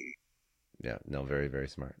 Absolutely. Yeah, no, very, very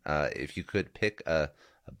smart. If you could pick a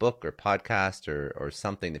book or podcast or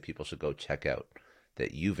something that people should go check out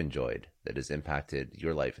that you've enjoyed that has impacted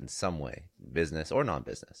your life in some way, business or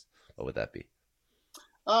non-business, what would that be?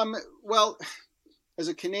 Well, as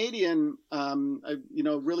a Canadian, I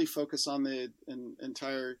really focus on the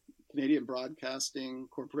entire Canadian Broadcasting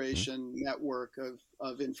Corporation network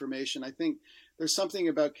of information. I think there's something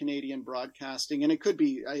about Canadian broadcasting, and it could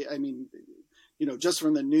be, I mean, just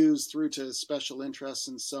from the news through to special interests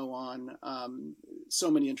and so on, so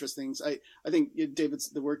many interesting things. I think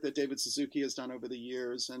the work that David Suzuki has done over the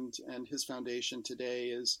years and his foundation today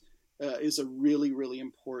is a really, really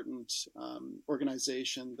important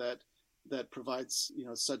organization that provides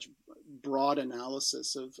such broad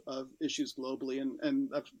analysis of issues globally. And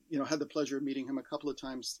I've had the pleasure of meeting him a couple of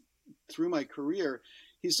times through my career.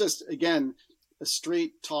 He's just, again, a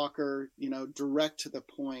straight talker, direct to the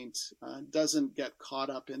point, doesn't get caught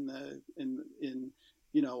up in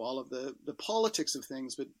all of the politics of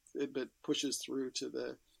things, but pushes through to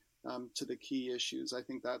the key issues. I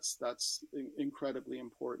think that's incredibly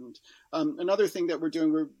important. Another thing that we're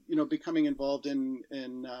doing, we're becoming involved in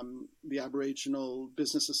the Aboriginal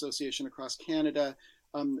Business Association across Canada.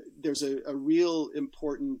 There's a real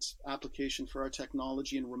important application for our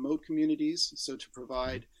technology in remote communities, so to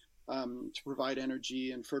provide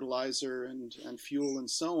energy and fertilizer and fuel and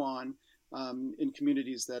so on in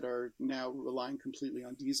communities that are now relying completely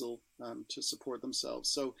on diesel to support themselves.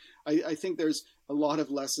 So I think there's a lot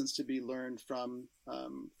of lessons to be learned from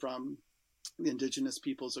the Indigenous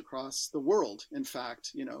peoples across the world, in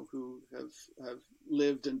fact, who have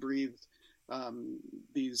lived and breathed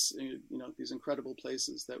these incredible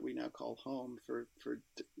places that we now call home for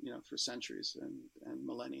centuries and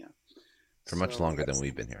millennia. For much longer than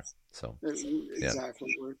we've been here. So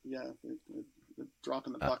exactly, yeah. We're drop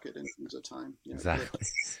in the bucket in terms of time. Exactly.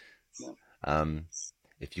 Yeah.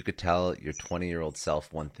 If you could tell your 20-year-old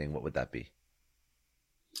self one thing, what would that be?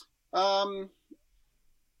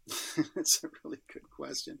 It's a really good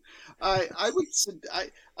question. I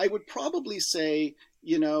would probably say,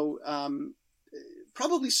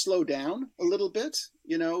 probably slow down a little bit,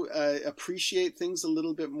 appreciate things a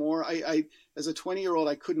little bit more. I as a 20-year-old,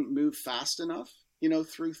 I couldn't move fast enough,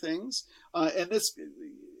 through things. And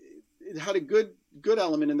it had a good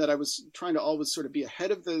element in that I was trying to always sort of be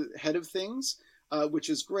ahead of things, which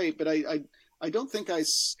is great. But I don't think I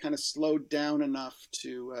kind of slowed down enough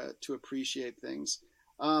to appreciate things.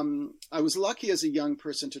 I was lucky as a young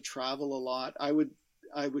person to travel a lot. I would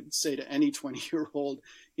say to any 20-year-old,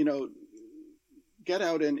 get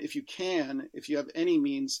out, and if you have any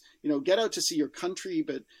means, get out to see your country,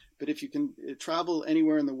 but if you can travel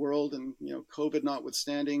anywhere in the world, and COVID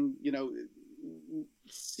notwithstanding,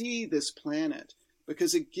 see this planet,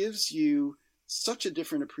 because it gives you such a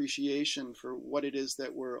different appreciation for what it is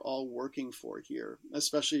that we're all working for here,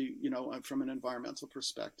 especially from an environmental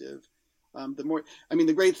perspective.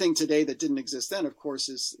 The great thing today that didn't exist then, of course,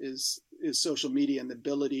 is social media and the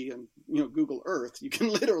ability, and Google Earth. You can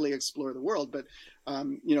literally explore the world, but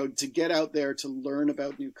to get out there to learn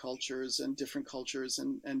about new cultures and different cultures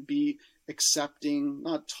and be accepting,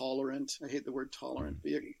 not tolerant. I hate the word tolerant.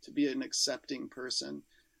 To be an accepting person,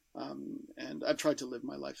 and I've tried to live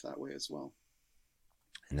my life that way as well.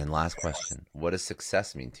 And then last question: what does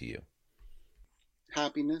success mean to you?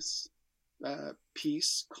 Happiness,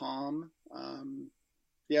 peace, calm.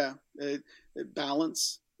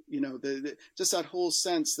 Balance. Just that whole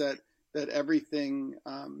sense that everything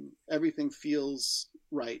feels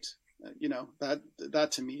right.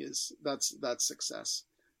 That to me that's success,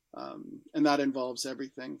 and that involves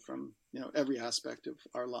everything from every aspect of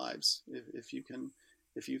our lives. If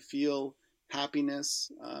you feel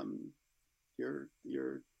happiness,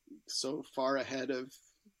 you're so far ahead of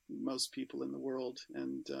most people in the world,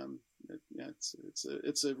 and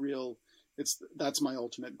that's my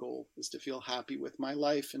ultimate goal, is to feel happy with my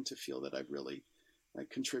life and to feel that I've really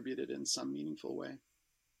contributed in some meaningful way.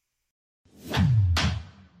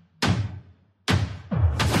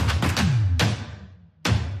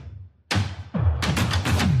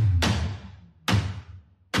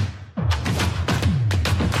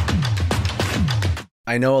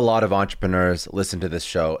 I know a lot of entrepreneurs listen to this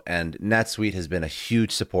show, and NetSuite has been a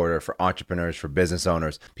huge supporter for entrepreneurs, for business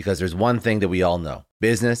owners, because there's one thing that we all know.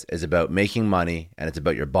 Business is about making money, and it's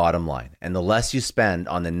about your bottom line. And the less you spend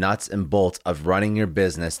on the nuts and bolts of running your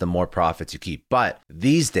business, the more profits you keep. But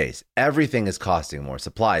these days, everything is costing more.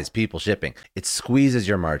 Supplies, people, shipping. It squeezes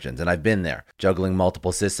your margins, and I've been there, juggling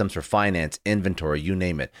multiple systems for finance, inventory, you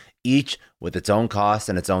name it, each with its own costs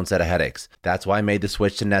and its own set of headaches. That's why I made the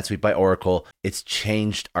switch to NetSuite by Oracle. It's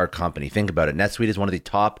changed our company. Think about it. NetSuite is one of the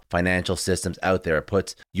top financial systems out there. It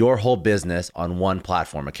puts your whole business on one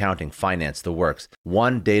platform: accounting, finance, the works.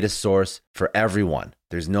 One data source for everyone.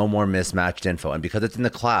 There's no more mismatched info. And because it's in the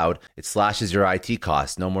cloud, it slashes your IT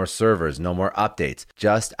costs. No more servers, no more updates.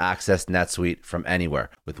 Just access NetSuite from anywhere.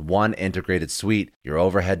 With one integrated suite, your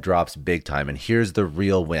overhead drops big time. And here's the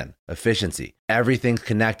real win: efficiency. Everything's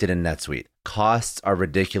connected in NetSuite. Costs are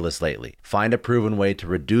ridiculous lately. Find a proven way to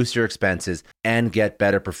reduce your expenses and get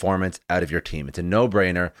better performance out of your team. It's a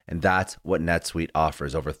no-brainer, and that's what NetSuite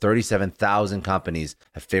offers. Over 37,000 companies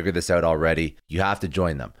have figured this out already. You have to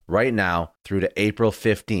join them. Right now, through to April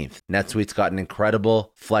 15th, NetSuite's got an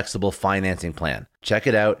incredible, flexible financing plan. Check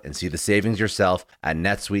it out and see the savings yourself at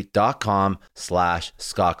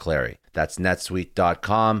netsuite.com/Scott Clary. That's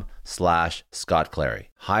netsuite.com/Scott Clary.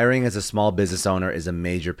 Hiring as a small business owner is a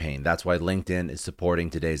major pain. That's why LinkedIn is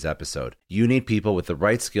supporting today's episode. You need people with the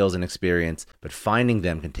right skills and experience, but finding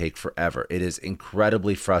them can take forever. It is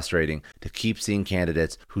incredibly frustrating to keep seeing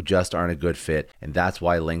candidates who just aren't a good fit, and that's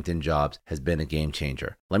why LinkedIn Jobs has been a game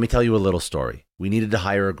changer. Let me tell you a little story. We needed to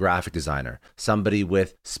hire a graphic designer, somebody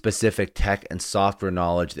with specific tech and software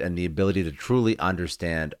knowledge and the ability to truly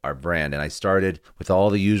understand our brand. And I started with all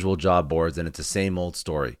the usual job boards, and it's the same old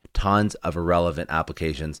story. Tons of irrelevant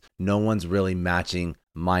applications. No one's really matching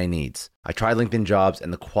my needs. I tried LinkedIn Jobs,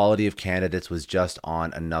 and the quality of candidates was just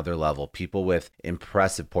on another level. People with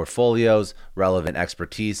impressive portfolios, relevant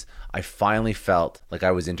expertise. I finally felt like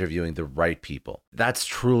I was interviewing the right people. That's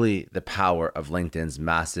truly the power of LinkedIn's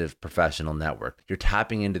massive professional network. You're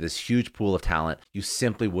tapping into this huge pool of talent you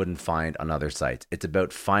simply wouldn't find on other sites. It's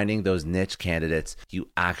about finding those niche candidates you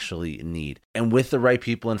actually need. And with the right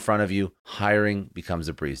people in front of you, hiring becomes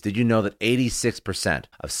a breeze. Did you know that 86%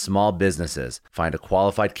 of small businesses find a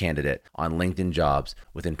qualified candidate on LinkedIn Jobs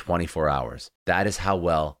within 24 hours? That is how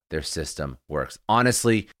well their system works.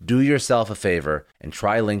 Honestly, do yourself a favor and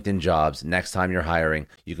try LinkedIn Jobs next time you're hiring.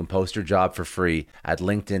 You can post your job for free at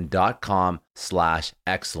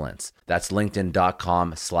linkedin.com/excellence. That's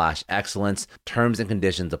linkedin.com/excellence. Terms and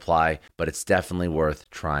conditions apply, but it's definitely worth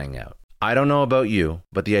trying out. I don't know about you,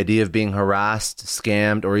 but the idea of being harassed,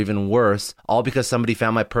 scammed, or even worse, all because somebody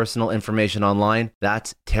found my personal information online,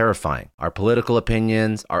 that's terrifying. Our political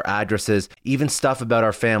opinions, our addresses, even stuff about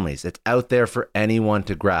our families, it's out there for anyone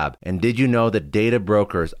to grab. And did you know that data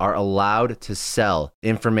brokers are allowed to sell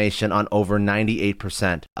information on over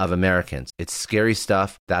 98% of Americans? It's scary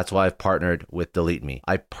stuff. That's why I've partnered with Delete Me.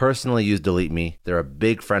 I personally use Delete Me. They're a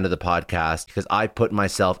big friend of the podcast because I put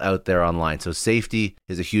myself out there online. So safety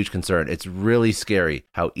is a huge concern. It's really scary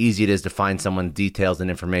how easy it is to find someone's details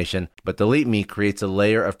and information, but Delete Me creates a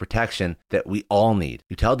layer of protection that we all need.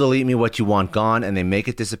 You tell Delete Me what you want gone, and they make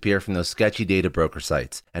it disappear from those sketchy data broker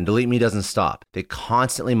sites. And Delete Me doesn't stop. They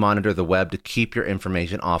constantly monitor the web to keep your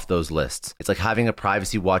information off those lists. It's like having a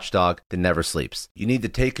privacy watchdog that never sleeps. You need to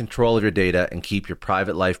take control of your data and keep your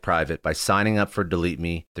private life private by signing up for Delete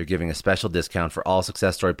Me. They're giving a special discount for all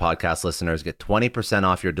Success Story podcast listeners. Get 20%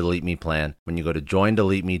 off your Delete Me plan when you go to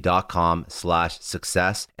joindeleteme.com/success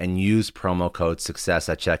and use promo code success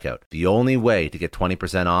at checkout. The only way to get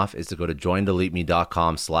 20% off is to go to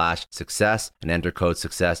joindeleteme.com/success and enter code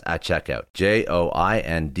success at checkout.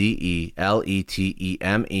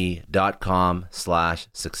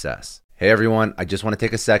 joindeleteme.com/success. Hey everyone, I just want to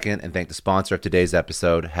take a second and thank the sponsor of today's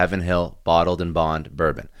episode, Heaven Hill Bottled and Bond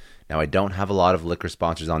Bourbon. Now, I don't have a lot of liquor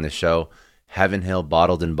sponsors on this show. Heaven Hill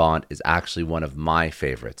Bottled and Bond is actually one of my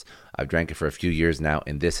favorites. I've drank it for a few years now,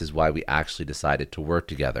 and this is why we actually decided to work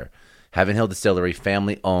together. Heaven Hill Distillery,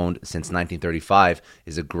 family owned since 1935,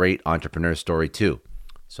 is a great entrepreneur story too.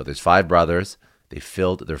 So there's 5 brothers. They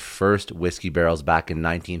filled their first whiskey barrels back in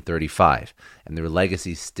 1935, and their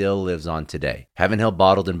legacy still lives on today. Heaven Hill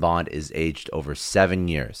Bottled and Bond is aged over 7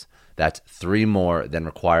 years. That's 3 more than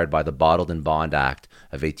required by the Bottled and Bond Act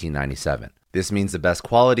of 1897. This means the best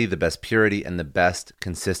quality, the best purity, and the best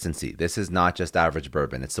consistency. This is not just average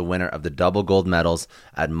bourbon. It's the winner of the double gold medals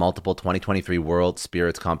at multiple 2023 World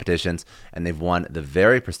Spirits competitions, and they've won the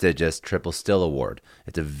very prestigious Triple Still Award.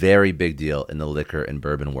 It's a very big deal in the liquor and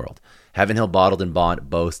bourbon world. Heaven Hill Bottled in Bond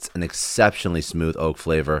boasts an exceptionally smooth oak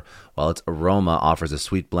flavor, while its aroma offers a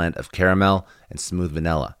sweet blend of caramel and smooth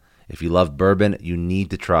vanilla. If you love bourbon, you need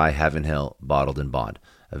to try Heaven Hill Bottled in Bond.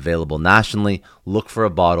 Available nationally, look for a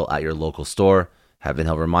bottle at your local store. Heaven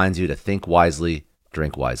Hill reminds you to think wisely,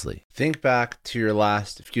 drink wisely. Think back to your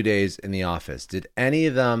last few days in the office. Did any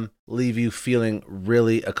of them leave you feeling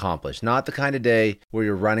really accomplished? Not the kind of day where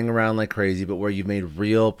you're running around like crazy, but where you've made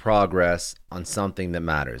real progress on something that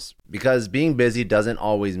matters. Because being busy doesn't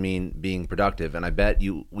always mean being productive, and I bet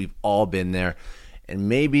we've all been there. And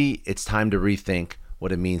maybe it's time to rethink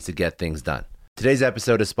what it means to get things done. Today's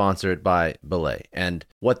episode is sponsored by Belay, and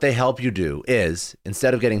what they help you do is,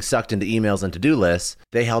 instead of getting sucked into emails and to-do lists,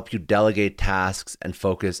 they help you delegate tasks and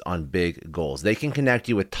focus on big goals. They can connect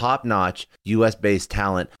you with top-notch US-based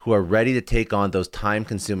talent who are ready to take on those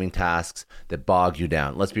time-consuming tasks that bog you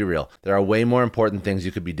down. Let's be real. There are way more important things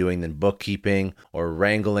you could be doing than bookkeeping or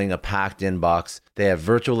wrangling a packed inbox. They have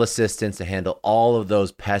virtual assistants to handle all of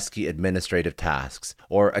those pesky administrative tasks,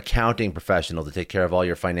 or accounting professional to take care of all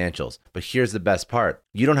your financials. But here's the best part.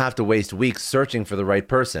 You don't have to waste weeks searching for the right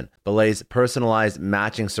person. Belay's personalized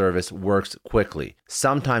matching service works quickly,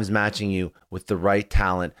 sometimes matching you with the right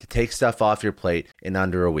talent to take stuff off your plate in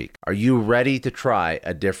under a week. Are you ready to try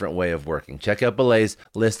a different way of working? Check out Belay's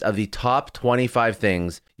list of the top 25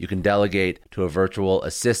 things you can delegate to a virtual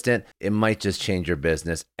assistant. It might just change your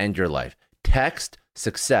business and your life. Text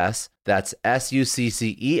SUCCESS, that's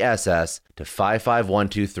SUCCESS, to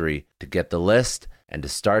 55123 to get the list and to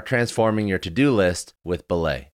start transforming your to-do list with Belay.